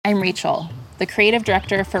I'm Rachel, the creative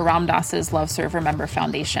director for Ram Dass's Love Serve Remember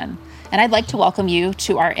Foundation, and I'd like to welcome you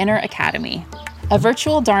to our Inner Academy, a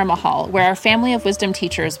virtual Dharma hall where our family of wisdom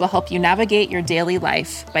teachers will help you navigate your daily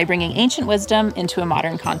life by bringing ancient wisdom into a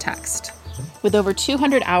modern context. With over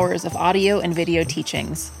 200 hours of audio and video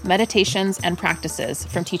teachings, meditations, and practices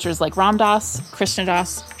from teachers like Ram Dass, Krishna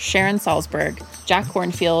Das, Sharon Salzberg, Jack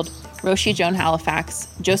Kornfield, Roshi Joan Halifax,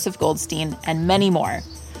 Joseph Goldstein, and many more,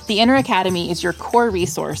 the Inner Academy is your core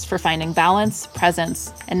resource for finding balance,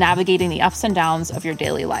 presence, and navigating the ups and downs of your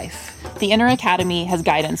daily life. The Inner Academy has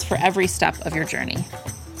guidance for every step of your journey.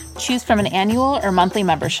 Choose from an annual or monthly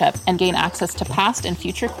membership and gain access to past and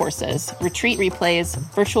future courses, retreat replays,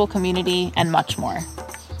 virtual community, and much more.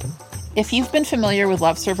 If you've been familiar with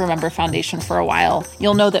Love Serve Remember Foundation for a while,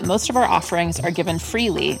 you'll know that most of our offerings are given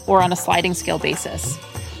freely or on a sliding scale basis.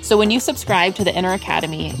 So when you subscribe to the Inner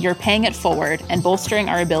Academy, you're paying it forward and bolstering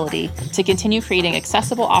our ability to continue creating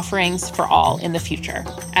accessible offerings for all in the future,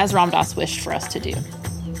 as Ram Dass wished for us to do.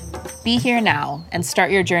 Be here now and start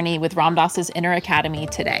your journey with Ram Dass's Inner Academy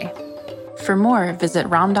today. For more, visit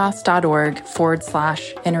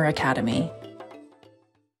ramdass.org/Inner Academy.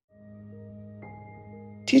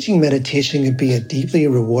 Teaching meditation can be a deeply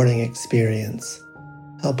rewarding experience.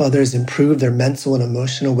 Help others improve their mental and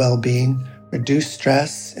emotional well-being, reduce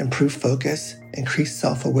stress, improve focus, increase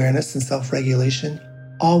self-awareness and self-regulation,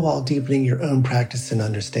 all while deepening your own practice and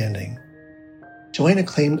understanding. Join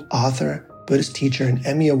acclaimed author, Buddhist teacher, and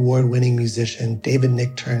Emmy Award-winning musician David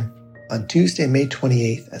Nichtern on Tuesday, May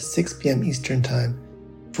 28th at 6 p.m. Eastern Time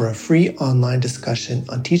for a free online discussion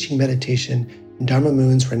on teaching meditation in Dharma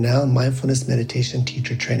Moon's renowned mindfulness meditation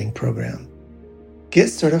teacher training program. Get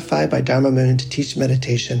certified by Dharma Moon to teach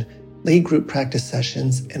meditation, lead group practice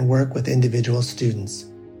sessions, and work with individual students.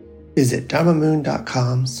 Visit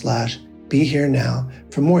dharmamoon.com/BeHereNow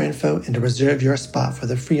for more info and to reserve your spot for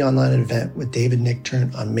the free online event with David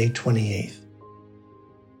Nichtern on May 28th.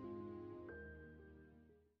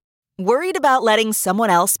 Worried about letting someone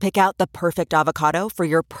else pick out the perfect avocado for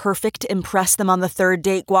your perfect impress them on the third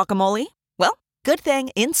date guacamole? Well, good thing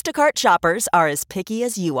Instacart shoppers are as picky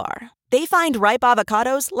as you are. They find ripe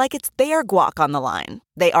avocados like it's their guac on the line.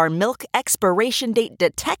 They are milk expiration date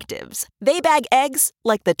detectives. They bag eggs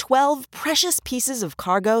like the 12 precious pieces of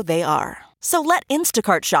cargo they are. So let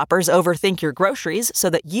Instacart shoppers overthink your groceries so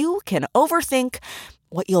that you can overthink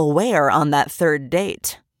what you'll wear on that third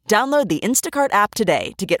date. Download the Instacart app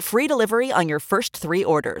today to get free delivery on your first 3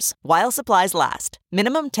 orders, while supplies last.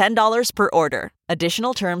 Minimum $10 per order.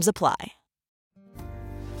 Additional terms apply.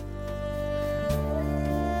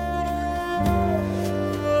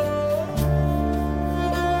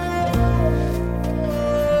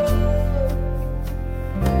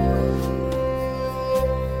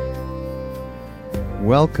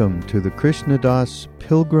 Welcome to the Krishna Das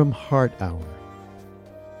Pilgrim Heart Hour.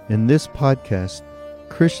 In this podcast,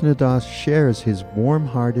 Krishna Das shares his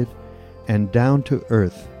warm-hearted and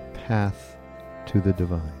down-to-earth path to the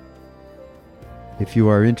divine. If you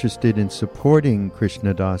are interested in supporting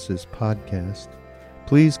Krishna Das's podcast,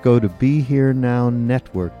 please go to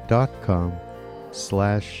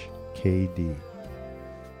BeHereNowNetwork.com/KD.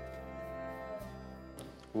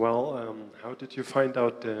 Well, how did you find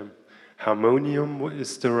out the harmonium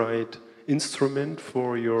is the right instrument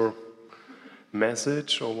for your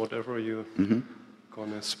message or whatever you're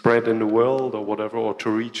gonna spread in the world or whatever, or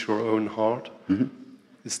to reach your own heart?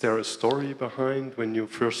 Is there a story behind when you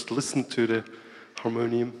first listened to the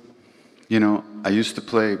harmonium? You know, I used to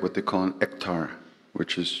play what they call an ektar,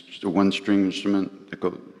 which is just a one-string instrument that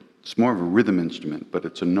goes. It's more of a rhythm instrument, but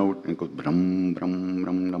it's a note and it goes brum brum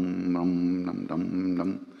brum brum brum brum brum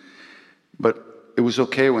brum. But it was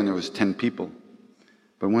okay when there was 10 people,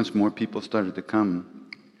 but once more people started to come,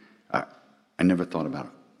 I never thought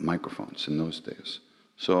about microphones in those days,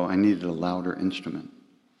 so I needed a louder instrument.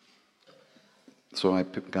 So I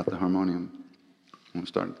got the harmonium and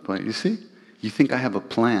started to play. You see, you think I have a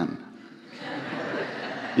plan.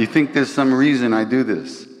 You think there's some reason I do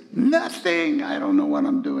this. Nothing, I don't know what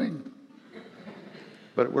I'm doing.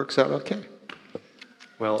 But it works out okay.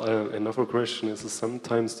 Well, another question is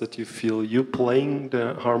sometimes that you feel you playing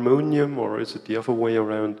the harmonium, or is it the other way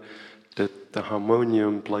around, that the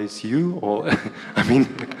harmonium plays you? Or, I mean,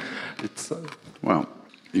 it's... Well,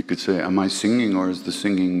 you could say, am I singing or is the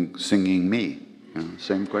singing me? You know,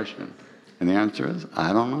 same question. And the answer is,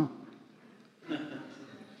 I don't know.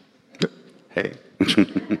 Hey.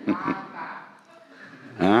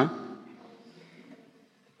 Huh?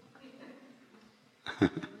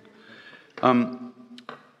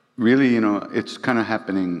 Really, you know, it's kind of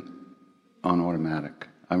happening on automatic.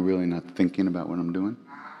 I'm really not thinking about what I'm doing.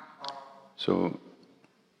 So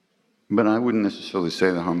But I wouldn't necessarily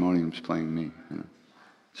say the harmonium's playing me. You know?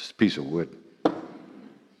 It's just a piece of wood.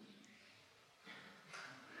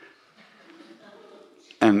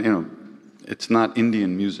 And, you know, it's not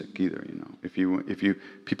Indian music either, you know. If you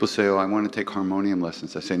people say, oh, I want to take harmonium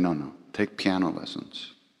lessons, I say, no, take piano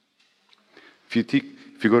lessons. If you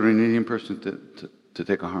go to an Indian person to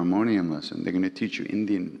take a harmonium lesson, they're going to teach you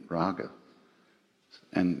Indian raga.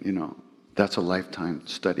 And, you know, that's a lifetime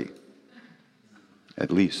study,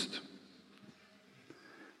 at least.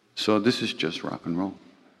 So this is just rock and roll,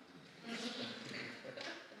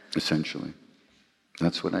 essentially.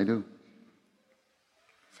 That's what I do.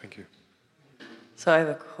 Thank you. So I have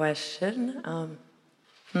a question.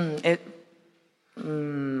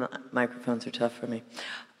 Microphones are tough for me.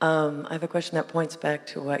 I have a question that points back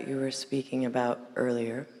to what you were speaking about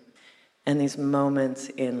earlier, and these moments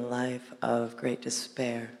in life of great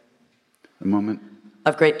despair. A moment?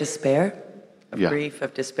 Of great despair, of Yeah. grief,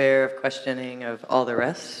 of despair, of questioning, of all the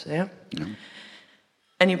rest, yeah?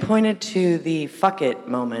 And you pointed to the fuck it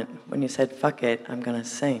moment when you said, fuck it, I'm gonna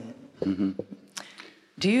sing. Mm-hmm.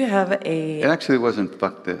 Do you have a... It actually wasn't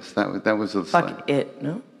fuck this. That was a... Fuck it,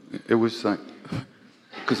 no? It was like...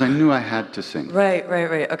 Because I knew I had to sing. Right.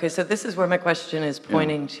 Okay, so this is where my question is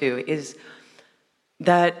pointing to, is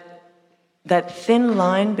that thin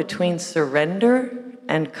line between surrender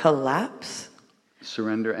and collapse?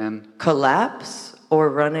 Surrender and? Collapse or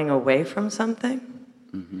running away from something?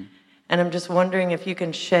 Mm-hmm. And I'm just wondering if you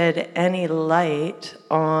can shed any light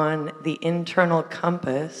on the internal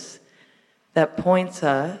compass that points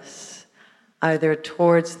us either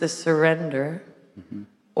towards the surrender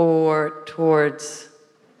or towards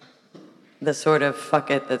the sort of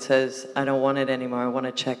fuck it that says, I don't want it anymore, I want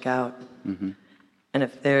to check out. And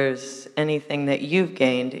if there's anything that you've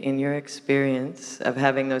gained in your experience of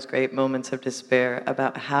having those great moments of despair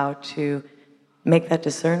about how to make that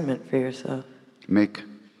discernment for yourself. Make?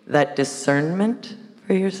 That discernment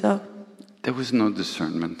for yourself? There was no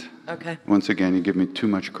discernment. Okay. Once again, you give me too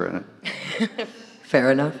much credit.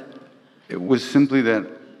 Fair enough. It was simply that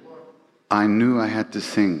I knew I had to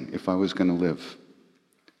sing if I was going to live.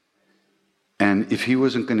 And if he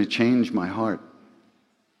wasn't going to change my heart,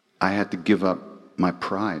 I had to give up my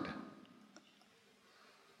pride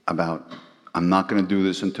about, I'm not going to do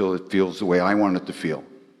this until it feels the way I want it to feel.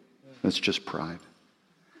 That's just pride.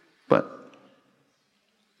 But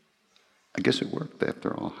I guess it worked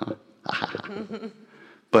after all, huh?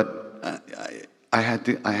 But I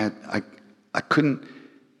couldn't,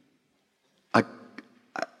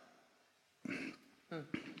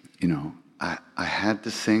 you know, I had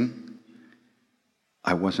to sing.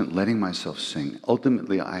 I wasn't letting myself sing.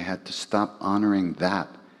 Ultimately, I had to stop honoring that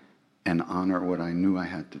and honor what I knew I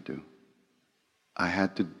had to do. I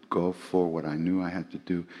had to go for what I knew I had to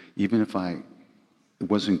do, even if I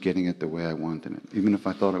wasn't getting it the way I wanted it, even if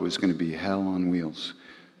I thought it was going to be hell on wheels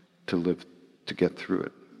to live, to get through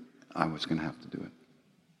it, I was going to have to do it.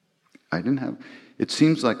 I didn't have, it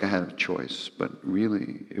seems like I had a choice, but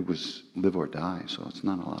really it was live or die, so it's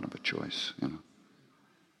not a lot of a choice, you know,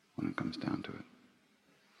 when it comes down to it.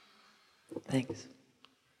 Thanks.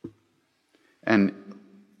 And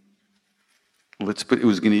it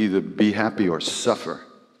was going to either be happy or suffer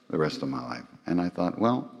the rest of my life. And I thought,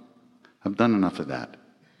 well, I've done enough of that.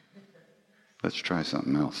 Let's try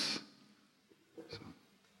something else. So.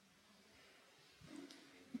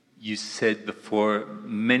 You said before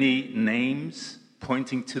many names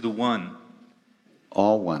pointing to the one.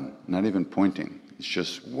 All one, not even pointing. It's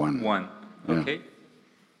just one. One, okay. Yeah.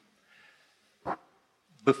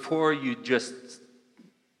 Before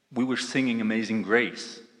we were singing Amazing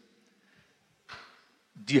Grace.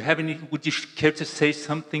 Do you have would you care to say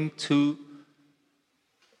something to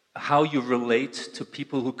how you relate to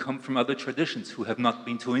people who come from other traditions, who have not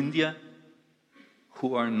been to India,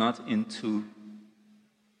 who are not into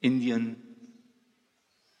Indian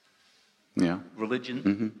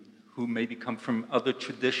religion, who maybe come from other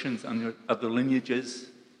traditions, other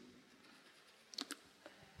lineages?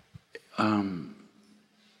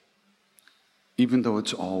 Even though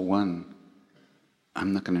it's all one,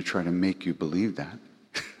 I'm not going to try to make you believe that.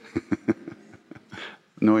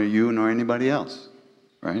 Nor you, nor anybody else,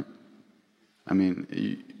 right? I mean,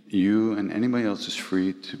 you and anybody else is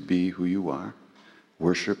free to be who you are,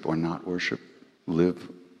 worship or not worship, live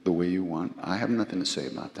the way you want. I have nothing to say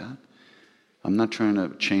about that. I'm not trying to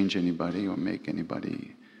change anybody or make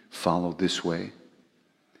anybody follow this way.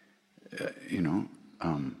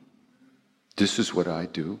 This is what I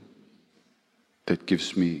do that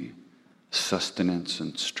gives me sustenance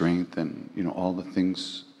and strength and, all the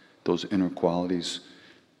things, those inner qualities.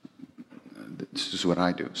 This is what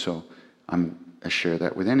I do. So I'm I share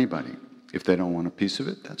that with anybody. If they don't want a piece of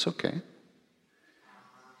it, that's okay.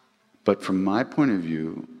 But from my point of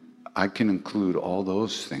view, I can include all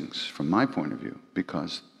those things from my point of view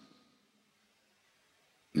because,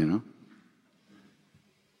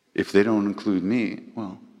 if they don't include me,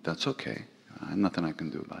 well, that's okay. Nothing I can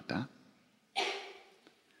do about that.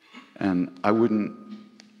 And I wouldn't,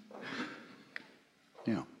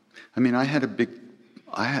 I had a big,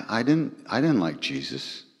 I didn't like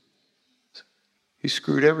Jesus. He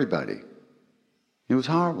screwed everybody. It was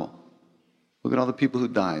horrible. Look at all the people who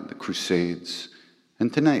died, the Crusades.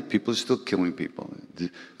 And tonight, people are still killing people.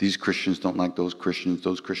 These Christians don't like those Christians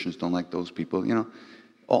don't like those people.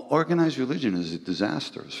 Organized religion is a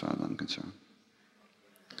disaster as far as I'm concerned.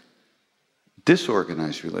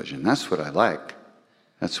 Disorganized religion, that's what I like.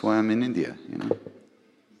 That's why I'm in India,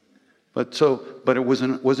 But it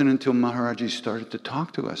wasn't until Maharaji started to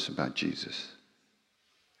talk to us about Jesus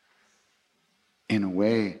in a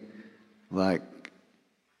way like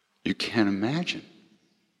you can't imagine.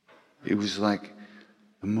 It was like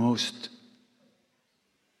the most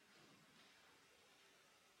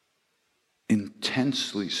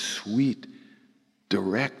intensely sweet,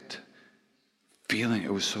 direct feeling.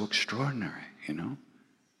 It was so extraordinary,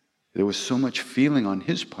 There was so much feeling on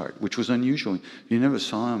his part, which was unusual. You never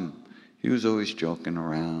saw him. He was always joking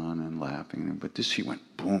around and laughing. But this, he went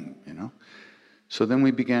boom, So then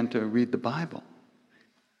we began to read the Bible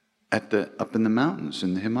up in the mountains,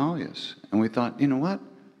 in the Himalayas. And we thought, you know what?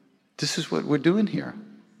 This is what we're doing here.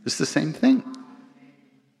 It's the same thing.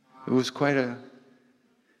 It was quite a...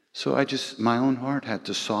 So my own heart had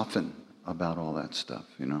to soften about all that stuff,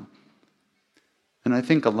 And I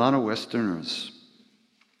think a lot of Westerners,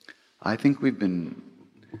 our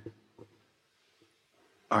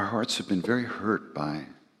hearts have been very hurt by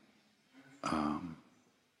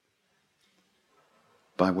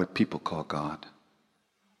what people call God,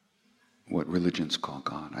 what religions call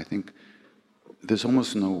God. I think there's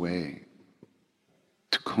almost no way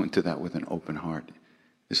to go into that with an open heart.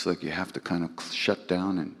 It's like you have to kind of shut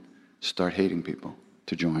down and start hating people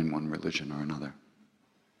to join one religion or another.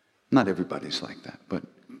 Not everybody's like that, but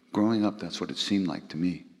growing up, that's what it seemed like to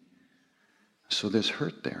me. So there's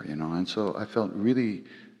hurt there, and so I felt really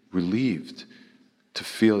relieved to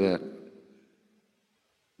feel that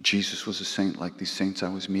Jesus was a saint like these saints I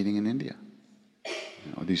was meeting in India.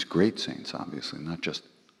 These great saints, obviously, not just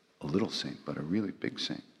a little saint, but a really big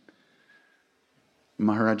saint.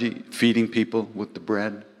 Maharaji feeding people with the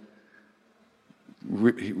bread,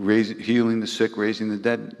 healing the sick, raising the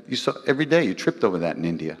dead. You saw every day, you tripped over that in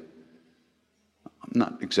India.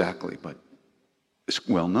 Not exactly, but it's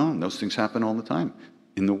well known. Those things happen all the time.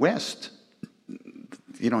 In the West,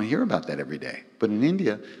 you don't hear about that every day. But in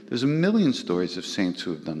India, there's 1 million stories of saints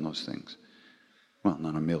who have done those things. Well,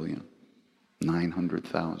 not 1 million,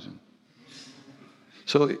 900,000.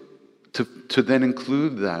 So to then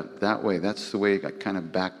include that way, that's the way I kind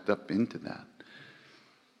of backed up into that.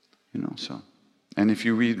 So. And if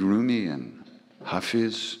you read Rumi and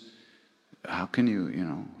Hafiz, how can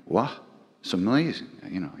you, wow, it's amazing.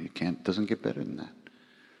 Doesn't get better than that.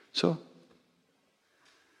 So,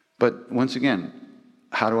 but once again,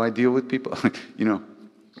 how do I deal with people?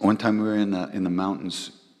 One time we were in the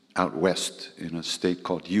mountains out west in a state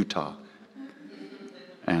called Utah.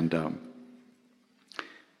 And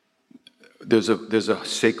there's a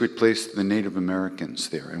sacred place to the Native Americans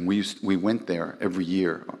there. And we went there every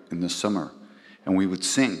year in the summer. And we would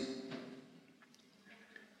sing.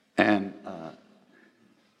 And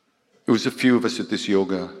it was a few of us at this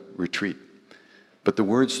yoga retreat. But the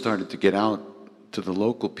word started to get out to the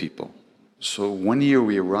local people. So one year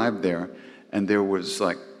we arrived there, and there was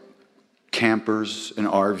like campers and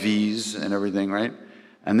RVs and everything, right?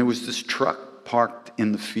 And there was this truck parked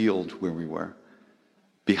in the field where we were,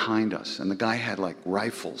 behind us. And the guy had like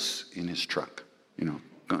rifles in his truck,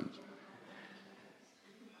 guns.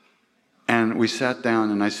 And we sat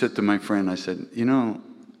down, and I said to my friend, I said,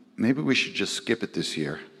 maybe we should just skip it this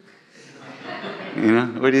year.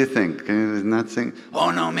 What do you think? Can you not sing?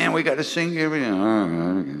 Oh, no, man, we got to sing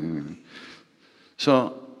everything.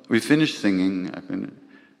 So we finished singing,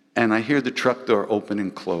 and I hear the truck door open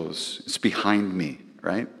and close. It's behind me,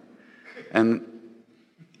 right? And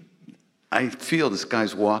I feel this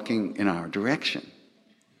guy's walking in our direction.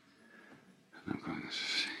 And I'm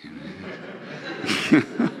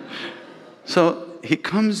going, So he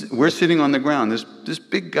comes, we're sitting on the ground. This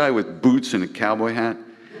big guy with boots and a cowboy hat,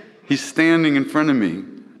 he's standing in front of me.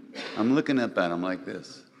 I'm looking up at him like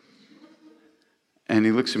this. And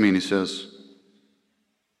he looks at me and he says,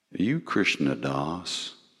 "Are you Krishna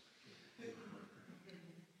Das?"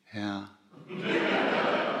 Yeah.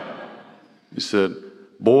 He said,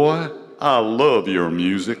 "Boy, I love your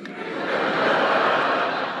music.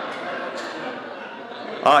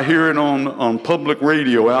 I hear it on public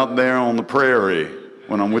radio out there on the prairie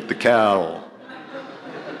when I'm with the cattle."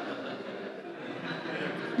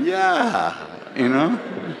 Yeah, you know?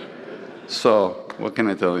 So, what can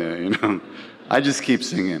I tell you, you know? I just keep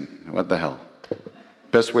singing. What the hell?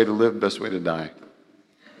 Best way to live, best way to die.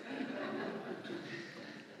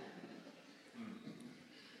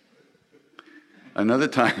 Another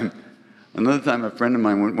time, a friend of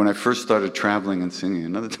mine, when I first started traveling and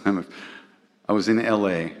singing, I was in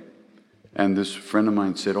LA, and this friend of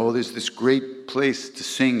mine said, "Oh, there's this great place to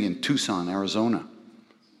sing in Tucson, Arizona."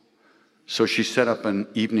 So she set up an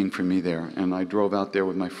evening for me there, and I drove out there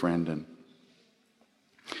with my friend, and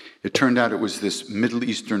it turned out it was this Middle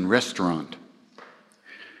Eastern restaurant.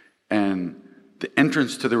 And the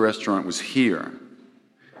entrance to the restaurant was here.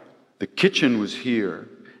 The kitchen was here,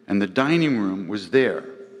 and the dining room was there.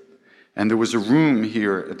 And there was a room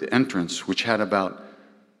here at the entrance which had about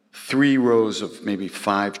 3 rows of maybe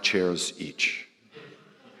 5 chairs each.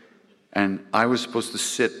 And I was supposed to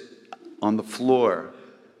sit on the floor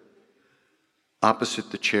opposite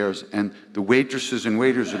the chairs, and the waitresses and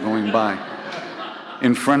waiters are going by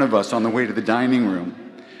in front of us on the way to the dining room.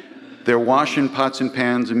 They're washing pots and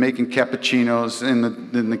pans and making cappuccinos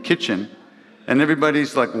in the kitchen, and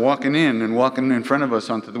everybody's like walking in front of us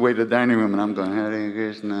onto the way to the dining room, and I'm going, Hare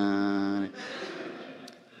Krishna.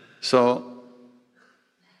 So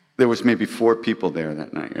there was maybe 4 people there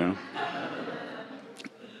that night, you know.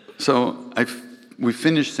 So we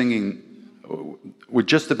finished singing. We're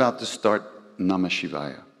just about to start Namah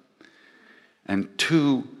Shivaya, and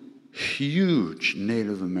 2 huge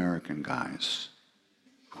Native American guys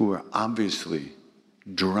who were obviously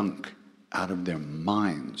drunk out of their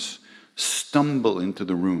minds stumble into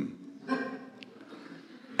the room,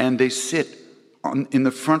 and they sit in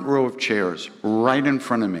the front row of chairs right in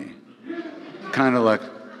front of me, kind of like,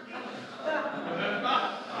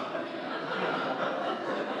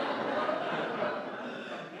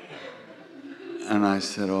 and I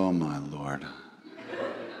said, "Oh my Lord,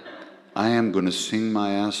 I am going to sing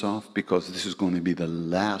my ass off because this is going to be the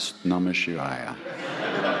last Namah Shivaya."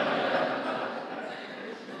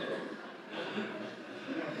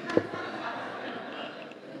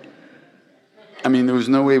 I mean, there was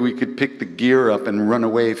no way we could pick the gear up and run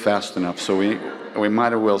away fast enough, so we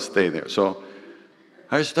might as well stay there. So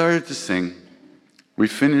I started to sing. We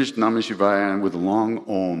finished Namah Shivaya with a long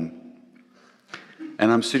Om.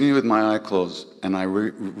 And I'm sitting with my eye closed, and I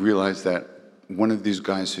realized that one of these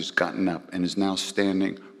guys has gotten up and is now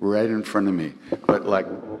standing right in front of me, but like,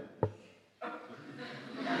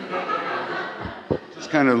 just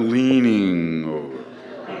kind of leaning over.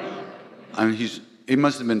 I mean, he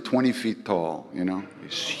must have been 20 feet tall, you know?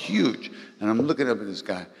 He's huge. And I'm looking up at this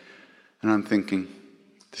guy, and I'm thinking,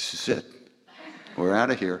 this is it. We're out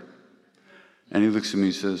of here. And he looks at me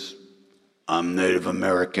and says, "I'm Native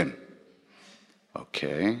American."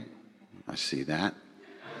 Okay, I see that.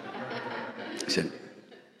 He said,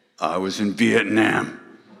 "I was in Vietnam."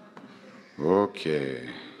 Okay,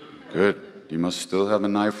 good. You must still have a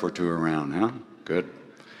knife or 2 around, huh? Good.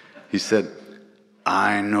 He said,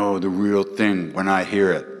 "I know the real thing when I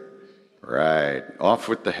hear it." Right, off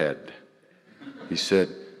with the head. He said,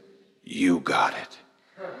 "You got it."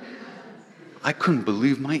 I couldn't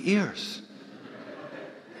believe my ears.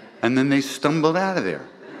 And then they stumbled out of there.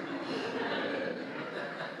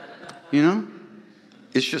 You know,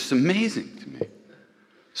 it's just amazing to me.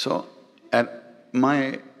 So I've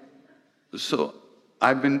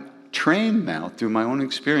been trained now through my own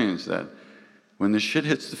experience that when the shit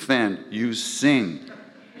hits the fan, you sing.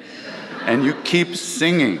 And you keep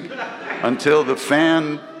singing until the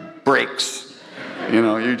fan breaks. You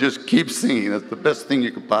know, you just keep singing. That's the best thing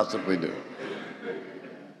you could possibly do.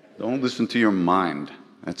 Don't listen to your mind.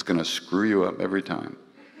 That's going to screw you up every time.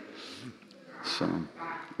 So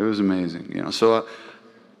it was amazing, you know. So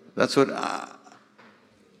that's what.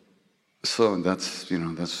 So that's, you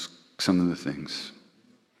know, that's some of the things.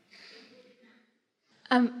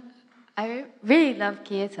 I really love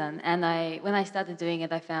kirtan, and when I started doing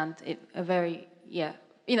it, I found it a very,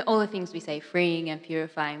 all the things we say, freeing and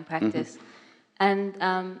purifying practice. Mm-hmm. And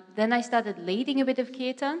then I started leading a bit of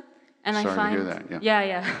kirtan, and Sorry I find to hear that,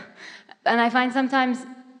 and I find sometimes,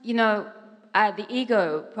 the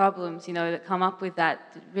ego problems, that come up with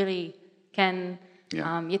that really can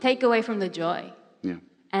you take away from the joy. Yeah.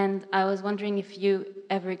 And I was wondering if you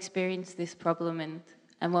ever experienced this problem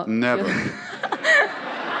and what. Never.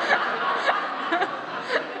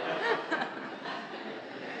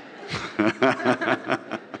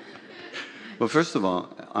 Well, first of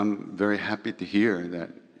all, I'm very happy to hear that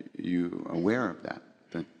you're aware of that,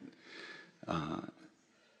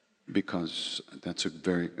 because that's a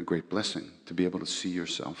great blessing, to be able to see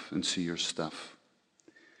yourself and see your stuff.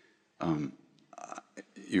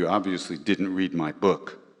 You obviously didn't read my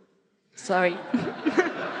book. Sorry.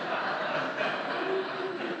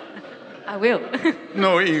 I will.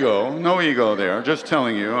 No ego there. Just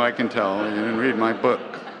telling you, I can tell you didn't read my book.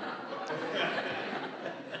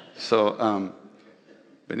 So,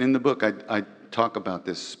 but in the book, I talk about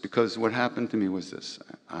this because what happened to me was this.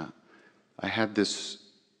 I had this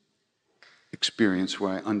experience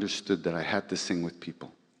where I understood that I had to sing with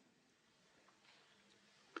people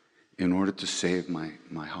in order to save my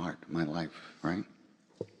heart, my life, right?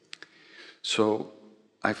 So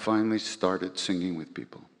I finally started singing with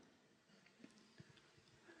people.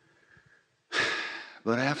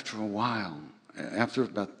 But after a while, after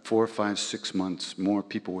about 4, 5, 6 months, more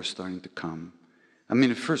people were starting to come. I mean,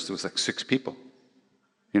 at first it was like 6 people,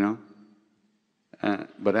 you know?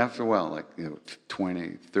 But after a while, like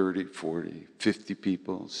 20, 30, 40, 50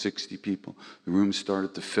 people, 60 people, the room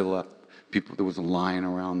started to fill up. People, there was a line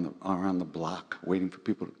around the block waiting for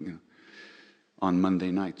people to, on Monday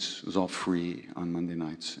nights. It was all free on Monday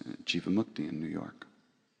nights at Jivamukti in New York.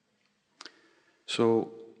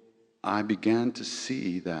 So I began to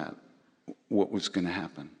see that what was going to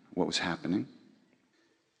happen, what was happening.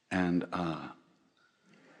 And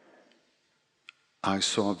I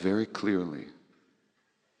saw very clearly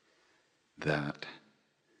that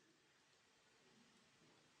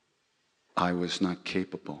I was not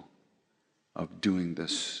capable of doing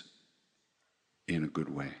this in a good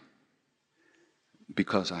way,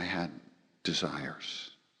 because I had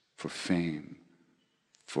desires for fame,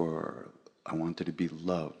 I wanted to be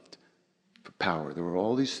loved, for power. There were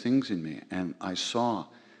all these things in me, and I saw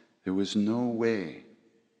there was no way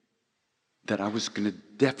that I was going to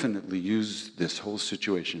definitely use this whole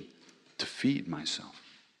situation to feed myself.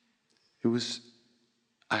 There was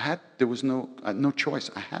no choice.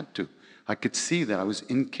 I had to. I could see that I was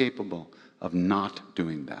incapable of not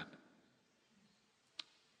doing that.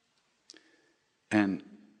 And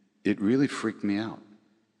it really freaked me out,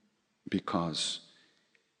 because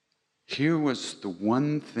here was the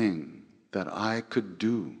one thing that I could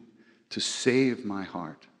do to save my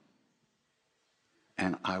heart,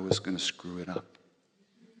 and I was going to screw it up.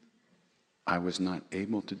 I was not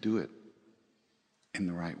able to do it in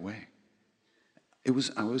the right way.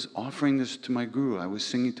 I was offering this to my guru. I was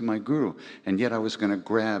singing to my guru, and yet I was going to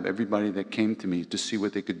grab everybody that came to me to see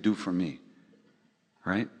what they could do for me.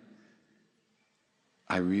 Right?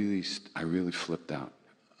 I really flipped out.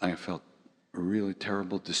 I felt a really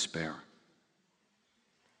terrible despair.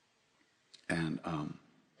 And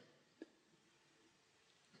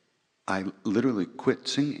I literally quit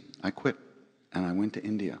singing. I quit, and I went to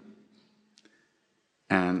India.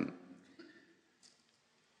 And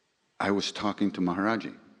I was talking to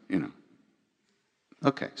Maharaji,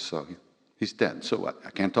 Okay, so he's dead. So what? I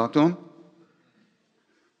can't talk to him?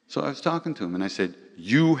 So I was talking to him, and I said,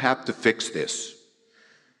 you have to fix this.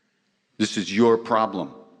 This is your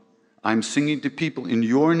problem. I'm singing to people in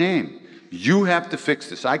your name. You have to fix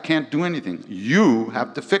this. I can't do anything. You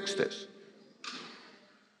have to fix this.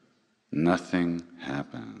 Nothing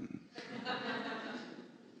happened.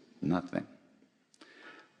 Nothing.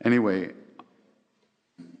 Anyway,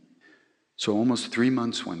 so almost 3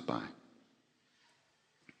 months went by.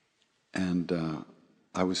 And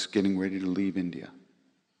I was getting ready to leave India.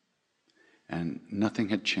 And nothing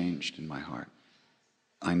had changed in my heart.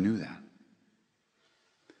 I knew that.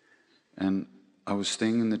 And I was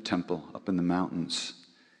staying in the temple up in the mountains.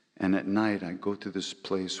 And at night, I'd go to this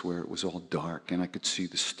place where it was all dark and I could see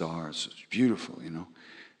the stars. It was beautiful,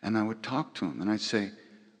 And I would talk to him and I'd say,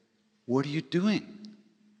 what are you doing?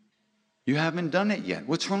 You haven't done it yet.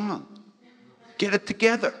 What's wrong? Get it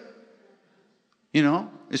together.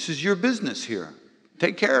 This is your business here.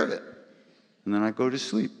 Take care of it. And then I go to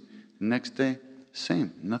sleep. The next day,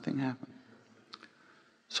 same. Nothing happened.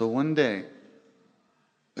 So one day,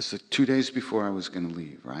 it's 2 days before I was going to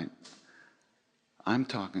leave, right? I'm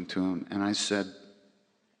talking to him, and I said,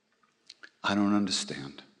 I don't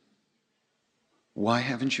understand. Why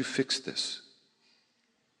haven't you fixed this?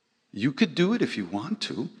 You could do it if you want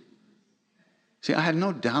to. See, I had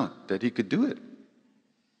no doubt that he could do it,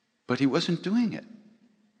 but he wasn't doing it.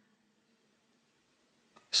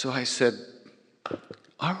 So I said,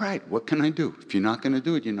 all right, what can I do? If you're not going to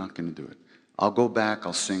do it, you're not going to do it. I'll go back,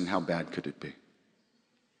 I'll sing, how bad could it be?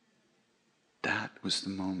 That was the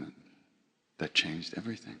moment that changed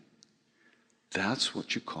everything. That's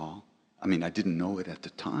what you call, I didn't know it at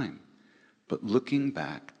the time, but looking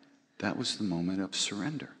back, that was the moment of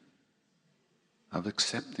surrender, of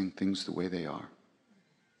accepting things the way they are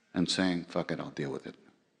and saying, fuck it, I'll deal with it.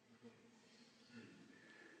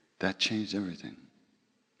 That changed everything.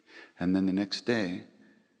 And then the next day,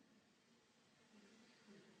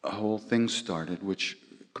 a whole thing started which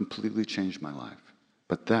completely changed my life.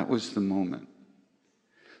 But that was the moment.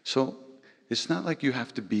 So it's not like you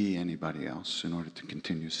have to be anybody else in order to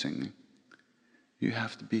continue singing. You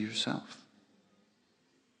have to be yourself.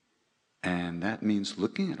 And that means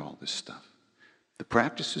looking at all this stuff. The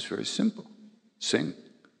practice is very simple. Sing.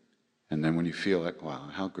 And then when you feel like, wow,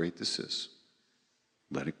 how great this is,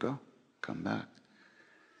 let it go. Come back.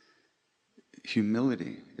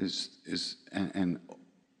 Humility and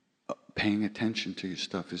paying attention to your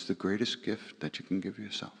stuff is the greatest gift that you can give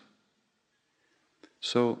yourself.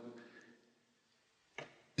 So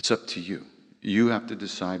it's up to you. You have to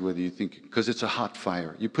decide whether you think, because it's a hot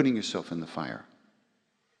fire, you're putting yourself in the fire.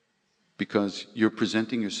 Because you're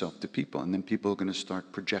presenting yourself to people, and then people are going to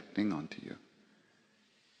start projecting onto you.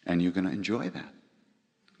 And you're going to enjoy that.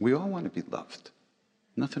 We all want to be loved.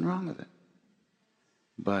 Nothing wrong with it.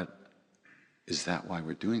 But is that why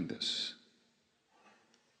we're doing this?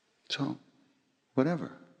 So,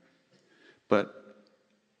 whatever. But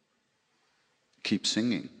keep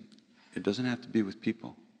singing. It doesn't have to be with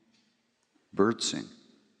people. Birds sing.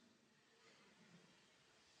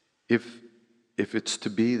 If it's to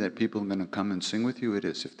be that people are going to come and sing with you, it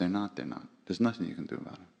is. If they're not, they're not. There's nothing you can do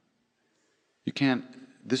about it. You can't.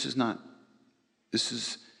 This is not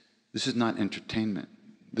entertainment.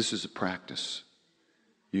 This is a practice.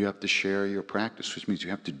 You have to share your practice, which means you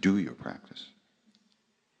have to do your practice.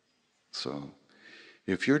 So,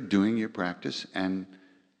 if you're doing your practice and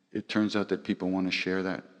it turns out that people want to share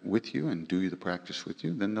that with you and do the practice with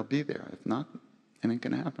you, then they'll be there. If not, it ain't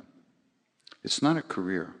going to happen. It's not a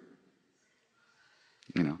career.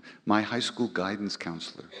 You know, my high school guidance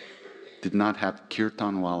counselor did not have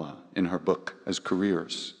Kirtanwala in her book as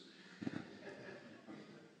careers.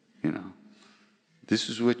 You know, this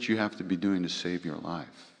is what you have to be doing to save your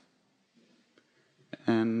life.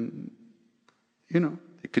 And, you know,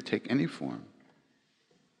 it could take any form.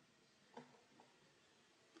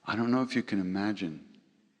 I don't know if you can imagine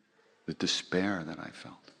the despair that I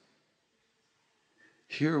felt.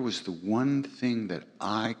 Here was the one thing that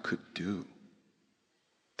I could do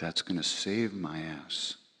that's going to save my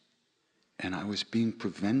ass. And I was being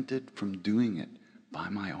prevented from doing it by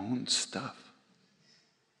my own stuff.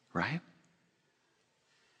 Right?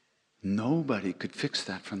 Nobody could fix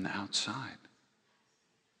that from the outside.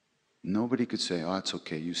 Nobody could say, oh, it's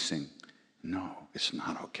okay, you sing. No, it's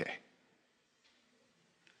not okay.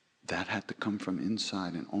 That had to come from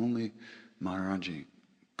inside, and only Maharaji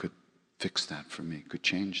could fix that for me, could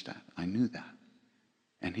change that. I knew that.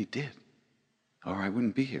 And he did. Or I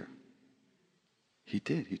wouldn't be here. He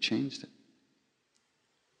did, he changed it.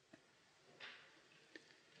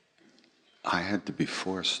 I had to be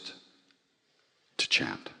forced to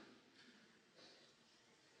chant.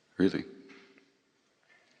 Really.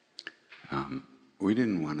 We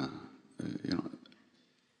didn't want to,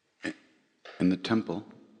 in the temple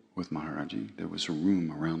with Maharaji, there was a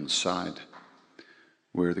room around the side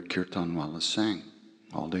where the Kirtanwalas sang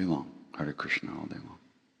all day long, Hare Krishna all day long.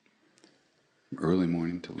 Early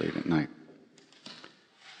morning till late at night.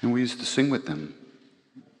 And we used to sing with them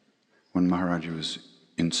when Maharaji was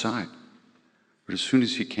inside. But as soon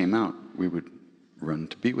as he came out, we would run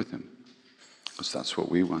to be with him, because that's what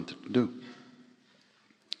we wanted to do.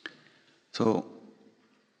 So,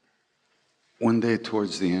 one day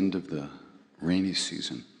towards the end of the rainy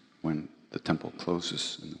season, when the temple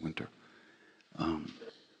closes in the winter,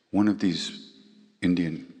 one of these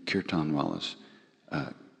Indian Kirtanwalas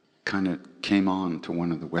kind of came on to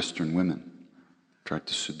one of the Western women, tried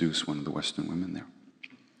to seduce one of the Western women there.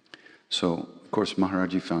 So, of course,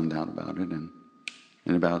 Maharaji found out about it, and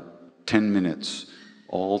in about 10 minutes,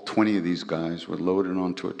 all 20 of these guys were loaded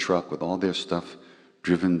onto a truck with all their stuff,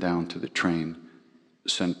 driven down to the train,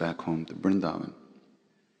 sent back home to Vrindavan.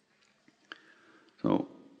 So,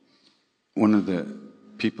 one of the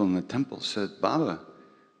people in the temple said, Baba,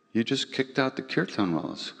 you just kicked out the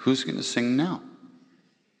Kirtanwalas. Who's going to sing now?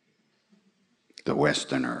 The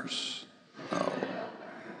Westerners. Oh.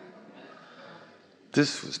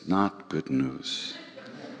 This was not good news.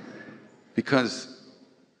 Because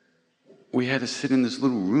we had to sit in this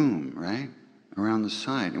little room, right, around the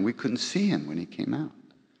side, and we couldn't see him when he came out.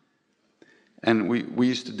 And we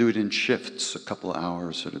used to do it in shifts, a couple of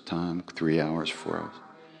hours at a time, 3 hours, 4 hours.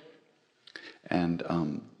 And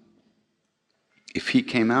if he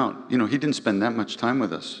came out, you know, he didn't spend that much time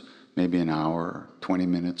with us, maybe an hour, 20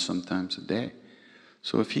 minutes sometimes a day.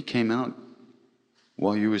 So if he came out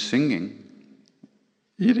while you were singing,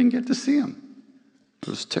 you didn't get to see him. It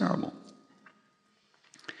was terrible.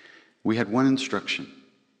 We had one instruction: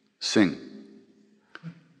 sing.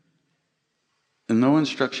 And no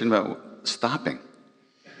instruction about stopping.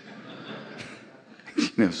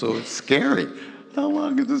 So it's scary. How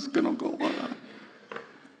long is this going to go on?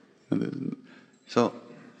 So,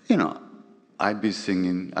 I'd be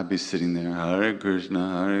singing, I'd be sitting there, Hare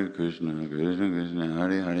Krishna, Hare Krishna, Krishna Krishna,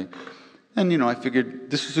 Hare Hare. And, I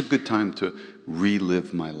figured this is a good time to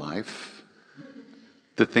relive my life,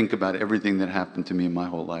 to think about everything that happened to me in my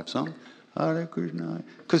whole life. So, Hare Krishna.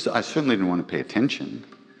 Because I certainly didn't want to pay attention.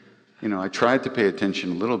 I tried to pay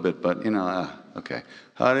attention a little bit, but, okay.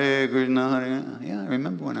 Hare Krishna, Hare. Yeah, I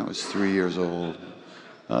remember when I was 3 years old.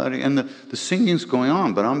 And the singing's going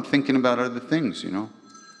on, but I'm thinking about other things,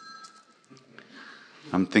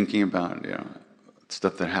 I'm thinking about,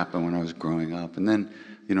 stuff that happened when I was growing up. And then,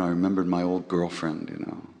 I remembered my old girlfriend,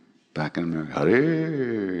 back in America.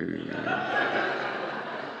 Hare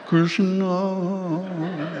Krishna.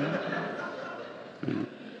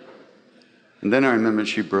 And then I remembered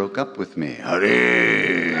she broke up with me.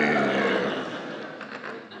 Hare.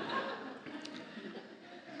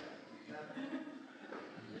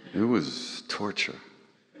 It was torture,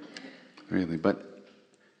 really. But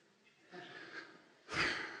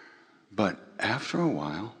after a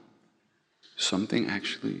while, something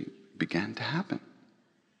actually began to happen.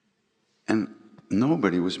 And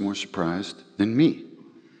nobody was more surprised than me,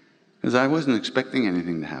 because I wasn't expecting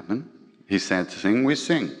anything to happen. He said to sing, we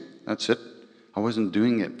sing. That's it. I wasn't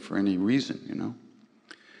doing it for any reason,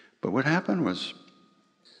 But what happened was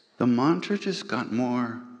the mantra just got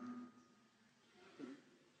more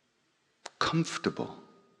comfortable,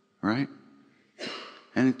 right?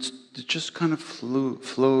 And it just kind of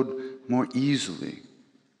flowed more easily.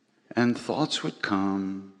 And thoughts would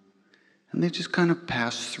come, and they just kind of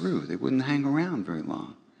passed through. They wouldn't hang around very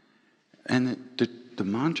long. And the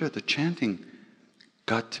mantra, the chanting,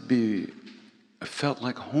 got to be, it felt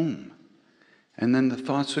like home. And then the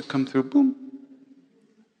thoughts would come through, boom,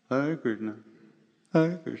 Hare Krishna,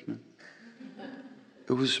 Hare Krishna.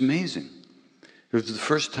 It was amazing. It was the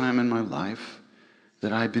first time in my life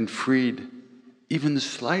that I'd been freed even the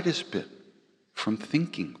slightest bit from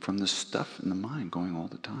thinking, from the stuff in the mind going all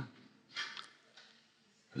the time.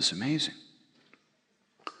 It was amazing.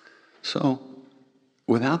 So,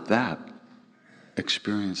 without that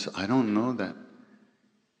experience, I don't know that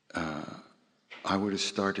I would have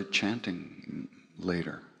started chanting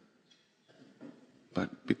later.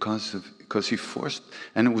 But because he forced,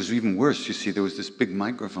 and it was even worse, you see, there was this big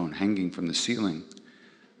microphone hanging from the ceiling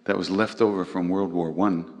that was left over from World War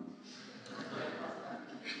I.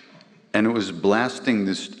 And it was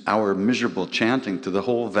blasting our miserable chanting to the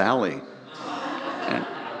whole valley.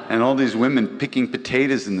 And all these women picking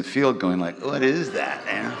potatoes in the field going like, what is that,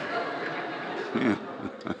 man?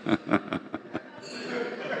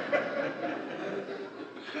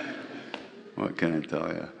 What can I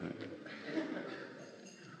tell you?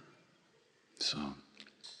 So,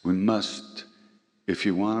 we must, if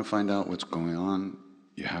you want to find out what's going on,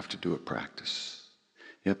 you have to do a practice.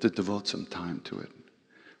 You have to devote some time to it,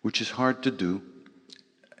 which is hard to do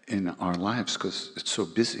in our lives because it's so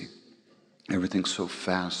busy. Everything's so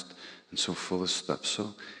fast and so full of stuff.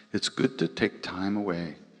 So it's good to take time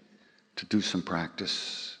away to do some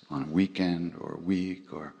practice on a weekend or a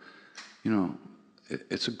week, or,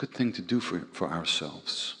 it's a good thing to do for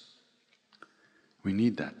ourselves. We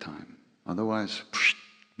need that time. Otherwise,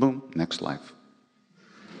 boom, next life.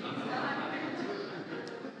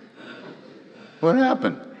 What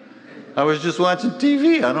happened? I was just watching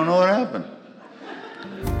TV. I don't know what happened.